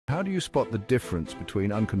How do you spot the difference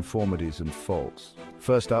between unconformities and faults?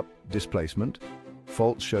 First up, displacement.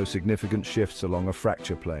 Faults show significant shifts along a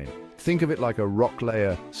fracture plane. Think of it like a rock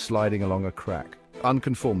layer sliding along a crack.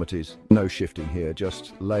 Unconformities, no shifting here,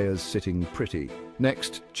 just layers sitting pretty.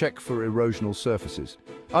 Next, check for erosional surfaces.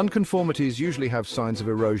 Unconformities usually have signs of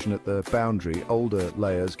erosion at the boundary. Older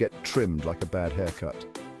layers get trimmed like a bad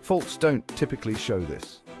haircut. Faults don't typically show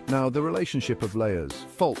this. Now, the relationship of layers.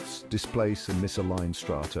 Faults displace and misalign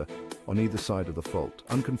strata on either side of the fault.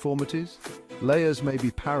 Unconformities? Layers may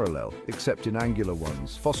be parallel, except in angular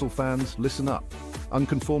ones. Fossil fans, listen up.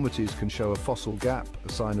 Unconformities can show a fossil gap,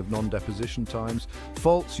 a sign of non-deposition times.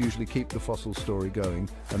 Faults usually keep the fossil story going,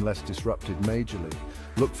 unless disrupted majorly.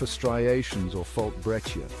 Look for striations or fault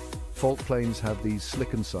breccia. Fault planes have these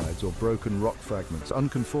slickened sides or broken rock fragments.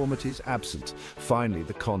 Unconformities absent. Finally,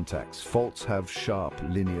 the contacts. Faults have sharp,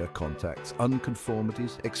 linear contacts.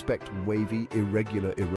 Unconformities expect wavy, irregular erosion.